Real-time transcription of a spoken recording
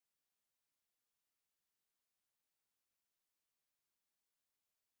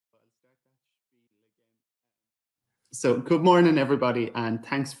So good morning, everybody, and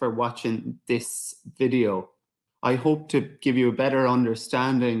thanks for watching this video. I hope to give you a better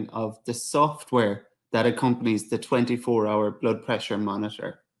understanding of the software that accompanies the 24-hour blood pressure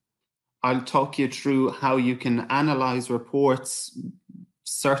monitor. I'll talk you through how you can analyze reports,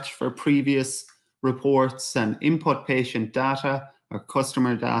 search for previous reports, and input patient data or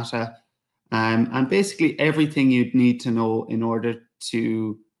customer data, and basically everything you'd need to know in order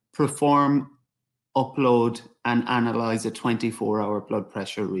to perform, upload, and analyze a 24-hour blood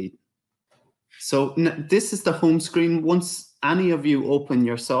pressure read. So this is the home screen. Once any of you open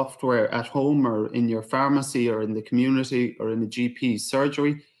your software at home or in your pharmacy or in the community or in a GP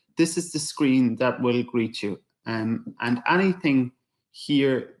surgery, this is the screen that will greet you. And anything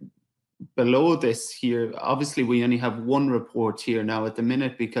here below this here, obviously we only have one report here now at the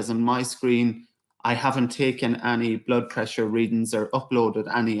minute because on my screen, I haven't taken any blood pressure readings or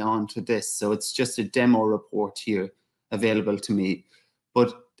uploaded any onto this. So it's just a demo report here available to me.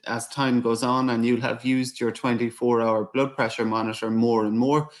 But as time goes on and you'll have used your 24-hour blood pressure monitor more and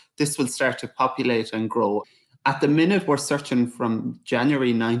more, this will start to populate and grow. At the minute, we're searching from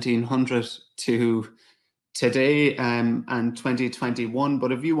January 1900 to today and 2021.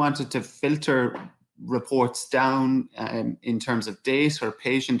 But if you wanted to filter reports down in terms of date or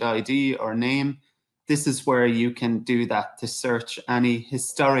patient ID or name, this is where you can do that to search any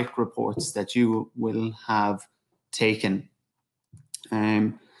historic reports that you will have taken.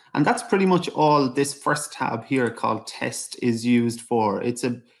 And that's pretty much all this first tab here called test is used for. It's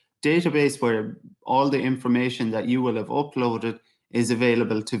a database where all the information that you will have uploaded is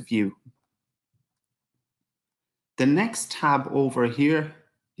available to view. The next tab over here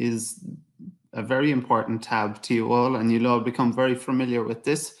is a very important tab to you all, and you'll all become very familiar with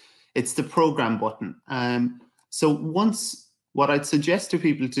this. It's the program button. So what I'd suggest to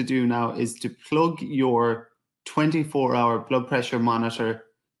people to do now is to plug your 24-hour blood pressure monitor,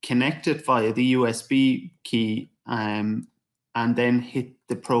 connect it via the USB key, and then hit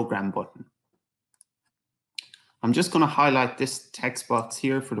the program button. I'm just going to highlight this text box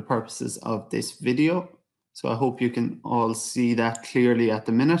here for the purposes of this video. So I hope you can all see that clearly at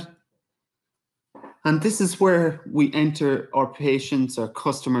the minute. And this is where we enter our patients' or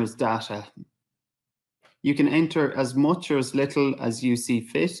customers' data. You can enter as much or as little as you see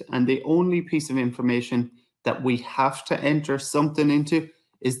fit. And the only piece of information that we have to enter something into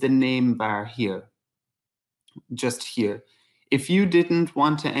is the name bar here, just here. If you didn't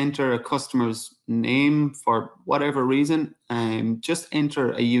want to enter a customer's name for whatever reason, just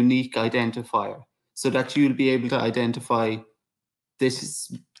enter a unique identifier so that you'll be able to identify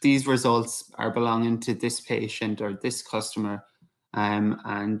these results are belonging to this patient or this customer,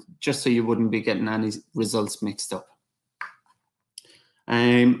 and just so you wouldn't be getting any results mixed up.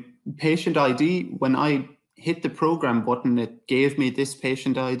 Patient ID, when I hit the program button, it gave me this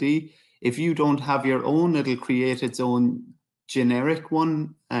patient ID. If you don't have your own, it'll create its own generic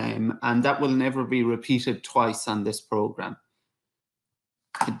one, and that will never be repeated twice on this program.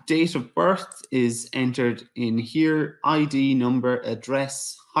 The date of birth is entered in here, ID number,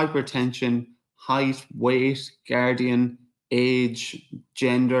 address, hypertension, height, weight, guardian, age,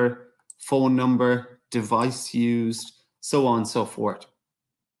 gender, phone number, device used, so on and so forth.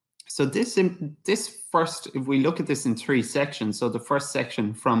 So this first, if we look at this in three sections, so the first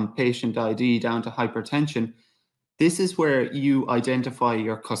section from patient ID down to hypertension, this is where you identify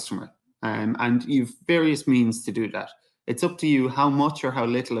your customer, and you've various means to do that. It's up to you how much or how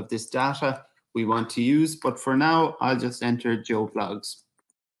little of this data we want to use, but for now, I'll just enter Joe Blogs.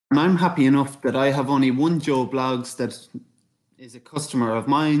 And I'm happy enough that I have only one Joe Blogs that is a customer of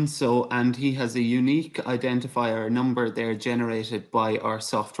mine, and he has a unique identifier number there generated by our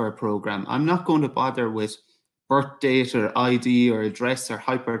software program. I'm not going to bother with birth date or ID or address or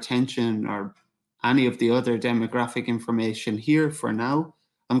hypertension or any of the other demographic information here for now.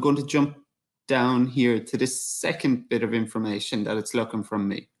 I'm going to jump down here to this second bit of information that it's looking from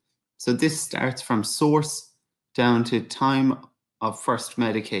me. So this starts from source down to time of first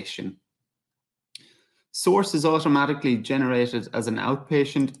medication. Source is automatically generated as an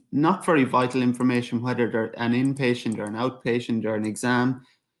outpatient, not very vital information, whether they're an inpatient or an outpatient or an exam.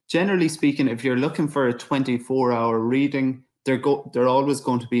 Generally speaking, if you're looking for a 24-hour reading, they're always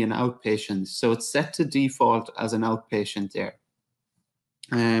going to be an outpatient. So it's set to default as an outpatient there.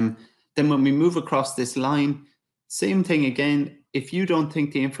 Then when we move across this line, same thing again. If you don't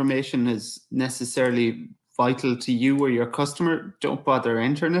think the information is necessarily vital to you or your customer, don't bother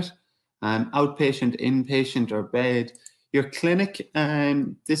entering it. Outpatient, inpatient, or bed. Your clinic,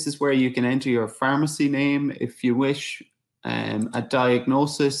 this is where you can enter your pharmacy name if you wish, a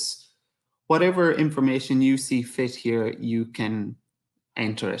diagnosis, whatever information you see fit here, you can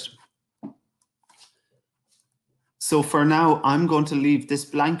enter it. So for now, I'm going to leave this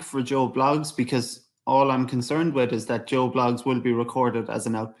blank for Joe Bloggs because all I'm concerned with is that Joe Bloggs will be recorded as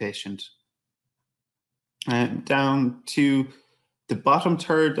an outpatient. Down to the bottom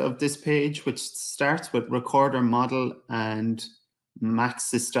third of this page, which starts with recorder model and max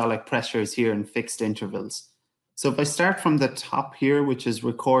systolic pressures here in fixed intervals. So if I start from the top here, which is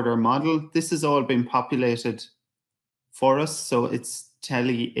recorder model, this has all been populated for us. So it's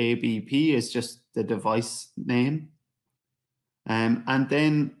Tele ABP is just the device name. And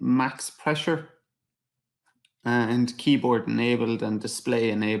then max pressure and keyboard enabled and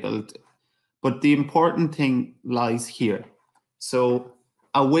display enabled. But the important thing lies here. So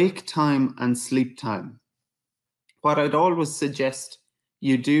awake time and sleep time. What I'd always suggest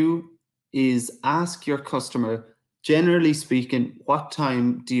you do is ask your customer, generally speaking, what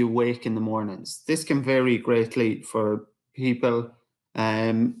time do you wake in the mornings? This can vary greatly for people.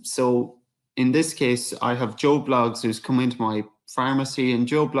 So in this case, I have Joe Bloggs who's come into my pharmacy, and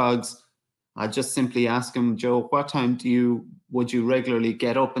Joe Bloggs, I just simply ask him, Joe, what time would you regularly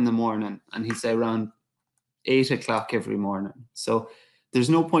get up in the morning? And he'd say around 8 o'clock every morning. So there's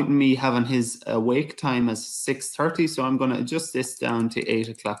no point in me having his awake time as 6:30. So I'm going to adjust this down to 8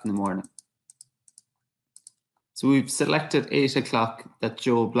 o'clock in the morning. So we've selected 8 o'clock that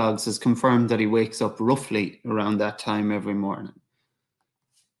Joe Bloggs has confirmed that he wakes up roughly around that time every morning.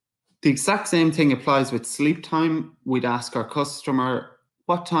 The exact same thing applies with sleep time. We'd ask our customer,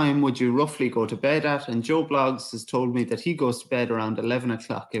 what time would you roughly go to bed at? And Joe Bloggs has told me that he goes to bed around 11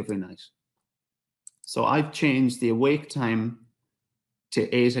 o'clock every night. So I've changed the awake time to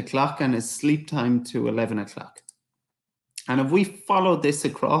 8 o'clock and his sleep time to 11 o'clock. And if we follow this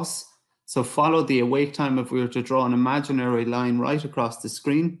across, so follow the awake time, if we were to draw an imaginary line right across the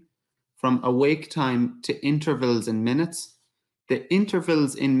screen, from awake time to intervals in minutes, the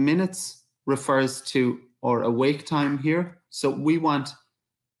intervals in minutes refers to our awake time here. So we want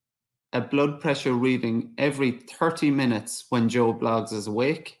a blood pressure reading every 30 minutes when Joe Bloggs is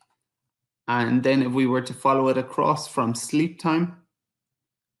awake. And then if we were to follow it across from sleep time,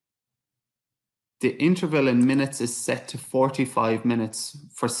 the interval in minutes is set to 45 minutes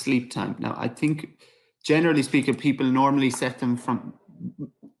for sleep time. Now, I think, generally speaking, people normally set them from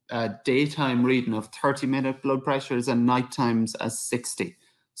daytime reading of 30-minute blood pressures and night times as 60.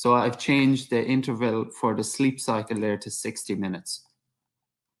 So I've changed the interval for the sleep cycle there to 60 minutes.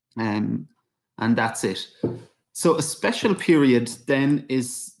 And that's it. So a special period then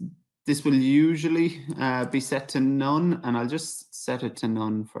is, this will usually be set to none, and I'll just set it to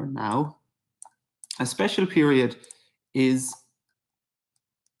none for now. A special period is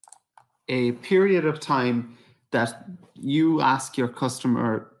a period of time that you ask your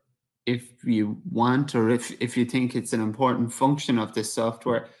customer if you want, or if you think it's an important function of this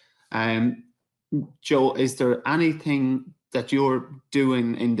software. Joe, is there anything that you're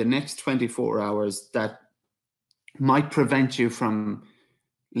doing in the next 24 hours that might prevent you from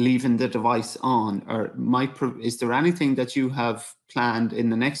leaving the device on, or is there anything that you have planned in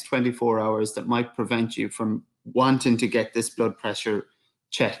the next 24 hours that might prevent you from wanting to get this blood pressure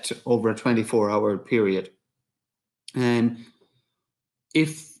checked over a 24-hour period? And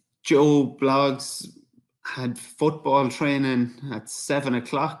if Joe Bloggs had football training at 7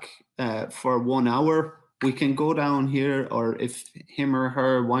 o'clock for 1 hour, we can go down here, or if him or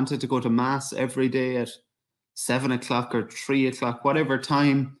her wanted to go to mass every day at 7 o'clock or 3 o'clock, whatever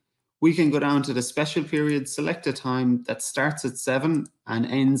time, we can go down to the special period, select a time that starts at 7 and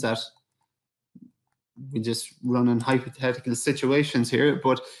ends at, we just run in hypothetical situations here,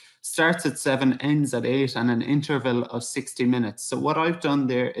 but starts at 7, ends at 8, and an interval of 60 minutes. So what I've done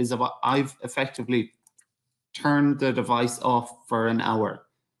there is I've effectively turned the device off for an hour.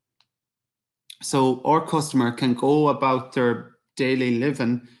 So our customer can go about their daily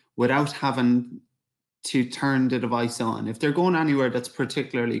living without having to turn the device on. If they're going anywhere that's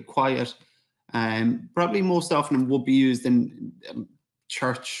particularly quiet, probably most often would be used in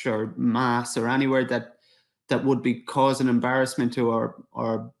church or mass or anywhere that would be causing embarrassment to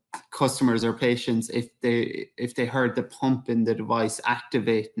our customers or patients if they heard the pump in the device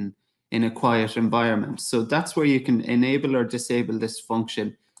activating in a quiet environment. So that's where you can enable or disable this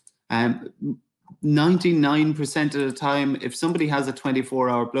function. 99% of the time, if somebody has a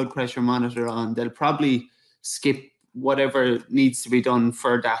 24-hour blood pressure monitor on, they'll probably skip whatever needs to be done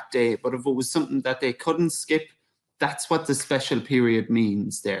for that day. But if it was something that they couldn't skip, that's what the special period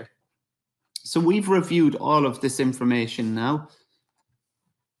means there. So we've reviewed all of this information now.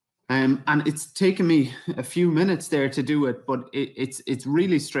 And it's taken me a few minutes there to do it, but it's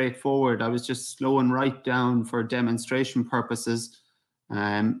really straightforward. I was just slowing right down for demonstration purposes.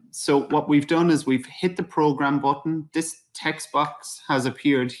 So what we've done is we've hit the program button. This text box has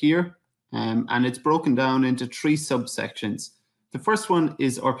appeared here, and it's broken down into 3 subsections. The first one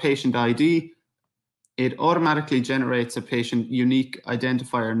is our patient ID. It automatically generates a patient unique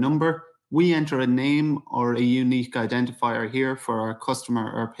identifier number. We enter a name or a unique identifier here for our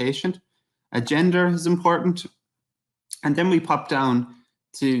customer or patient. A gender is important. And then we pop down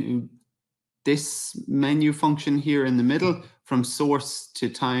to this menu function here in the middle, from source to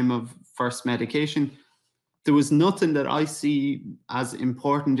time of first medication. There was nothing that I see as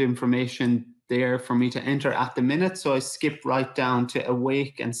important information there for me to enter at the minute, so I skipped right down to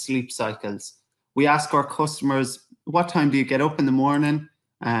awake and sleep cycles. We ask our customers, what time do you get up in the morning?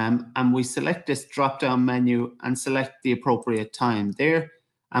 And we select this drop-down menu and select the appropriate time there.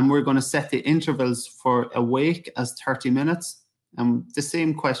 And we're going to set the intervals for awake as 30 minutes. And the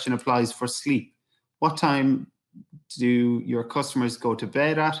same question applies for sleep. What time do your customers go to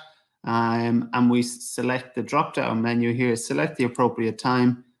bed at? And we select the drop-down menu here, select the appropriate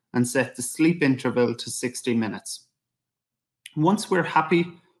time, and set the sleep interval to 60 minutes. Once we're happy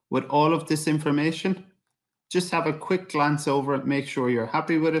with all of this information, just have a quick glance over it, make sure you're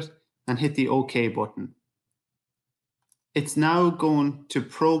happy with it, and hit the OK button. It's now going to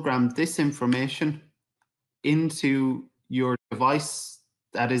program this information into your device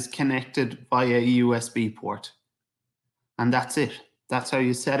that is connected via a USB port. And that's it. That's how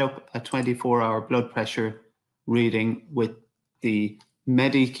you set up a 24-hour blood pressure reading with the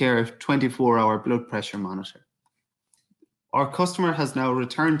Medicare 24-hour blood pressure monitor. Our customer has now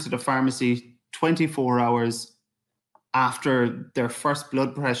returned to the pharmacy 24 hours after their first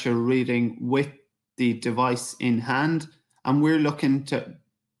blood pressure reading with the device in hand, and we're looking to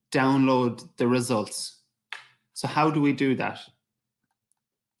download the results. So how do we do that?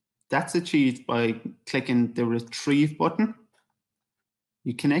 That's achieved by clicking the Retrieve button.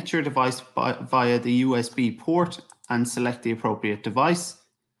 You connect your device via the USB port and select the appropriate device,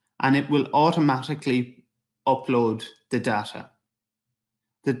 and it will automatically upload the data.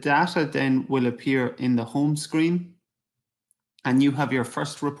 The data then will appear in the home screen, and you have your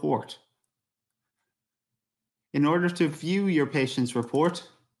first report. In order to view your patient's report,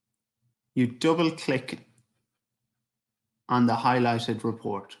 you double-click on the highlighted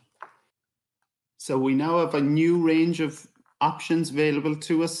report. So we now have a new range of options available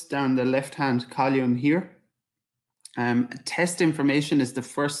to us down the left-hand column here. Test information is the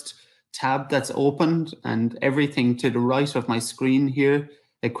first tab that's opened, and everything to the right of my screen here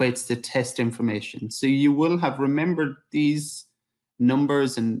equates to test information. So you will have remembered these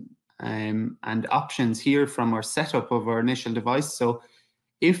numbers and options here from our setup of our initial device. So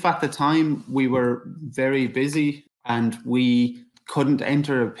if at the time we were very busy and we couldn't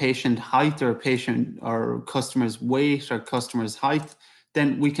enter a patient height or customer's weight or customer's height,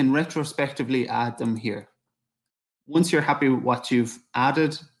 then we can retrospectively add them here. Once you're happy with what you've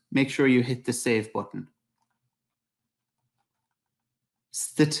added, make sure you hit the Save button.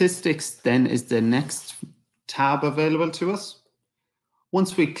 Statistics then is the next tab available to us.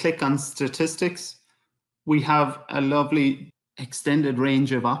 Once we click on Statistics, we have a lovely extended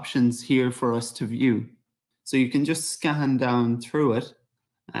range of options here for us to view. So you can just scan down through it,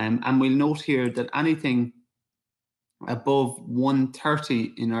 and we'll note here that anything above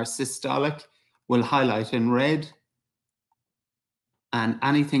 130 in our systolic will highlight in red, and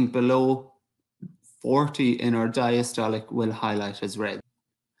anything below 40 in our diastolic will highlight as red.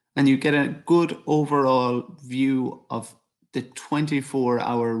 And you get a good overall view of the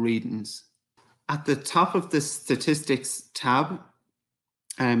 24-hour readings. At the top of the Statistics tab,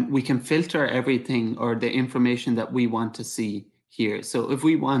 we can filter everything or the information that we want to see here. So if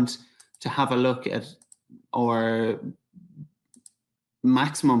we want to have a look at our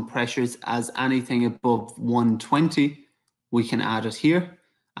maximum pressures as anything above 120, we can add it here.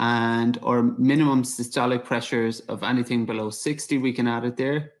 And our minimum systolic pressures of anything below 60, we can add it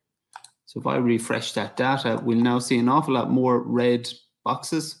there. So if I refresh that data, we'll now see an awful lot more red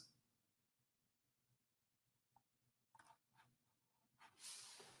boxes.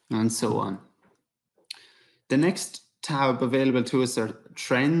 And so on. The next tab available to us are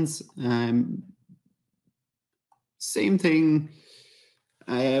trends. Same thing.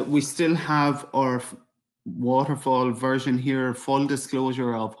 We still have our waterfall version here, full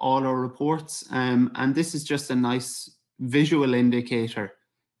disclosure of all our reports. And this is just a nice visual indicator.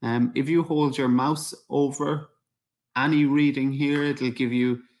 If you hold your mouse over any reading here,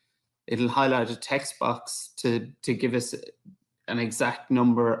 it'll highlight a text box to give us an exact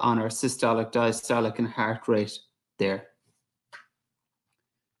number on our systolic, diastolic, and heart rate there.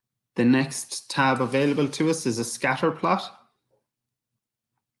 The next tab available to us is a scatter plot.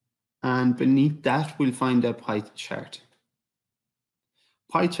 And beneath that, we'll find a pie chart.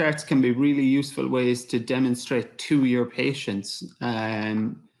 Pie charts can be really useful ways to demonstrate to your patients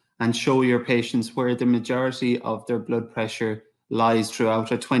and show your patients where the majority of their blood pressure lies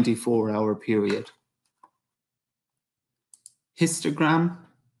throughout a 24-hour period. Histogram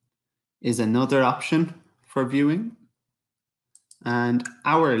is another option for viewing, and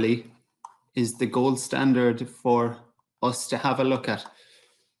hourly is the gold standard for us to have a look at.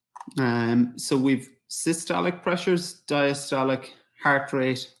 So we've systolic pressures, diastolic, heart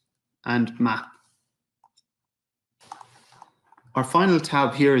rate, and MAP. Our final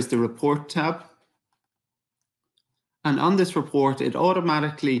tab here is the report tab. And on this report, it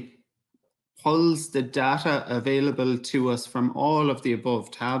automatically pulls the data available to us from all of the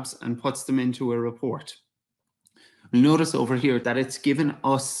above tabs and puts them into a report. You'll notice over here that it's given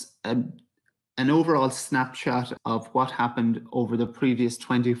us an overall snapshot of what happened over the previous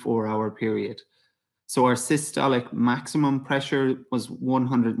 24-hour period. So our systolic maximum pressure was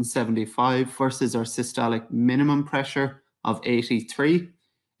 175 versus our systolic minimum pressure of 83.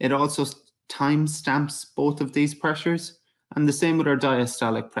 It also timestamps both of these pressures, and the same with our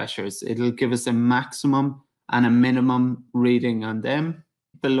diastolic pressures. It'll give us a maximum and a minimum reading on them.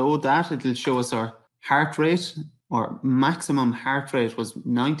 Below that, it'll show us our heart rate. Our maximum heart rate was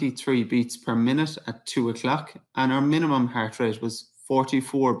 93 beats per minute at 2 o'clock, and our minimum heart rate was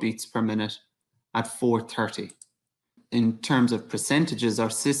 44 beats per minute at 4:30. In terms of percentages, our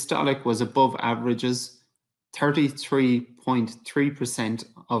systolic was above averages, 33.3%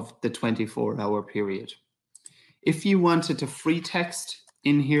 of the 24-hour period. If you wanted to free text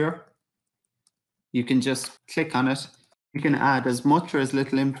in here, you can just click on it. You can add as much or as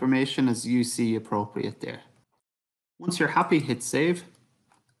little information as you see appropriate there. Once you're happy, hit save.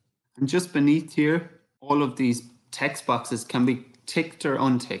 And just beneath here, all of these text boxes can be ticked or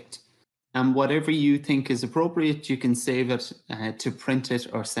unticked. And whatever you think is appropriate, you can save it to print it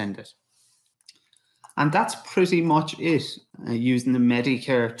or send it. And that's pretty much it using the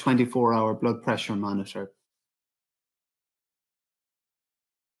Medicare 24-hour blood pressure monitor.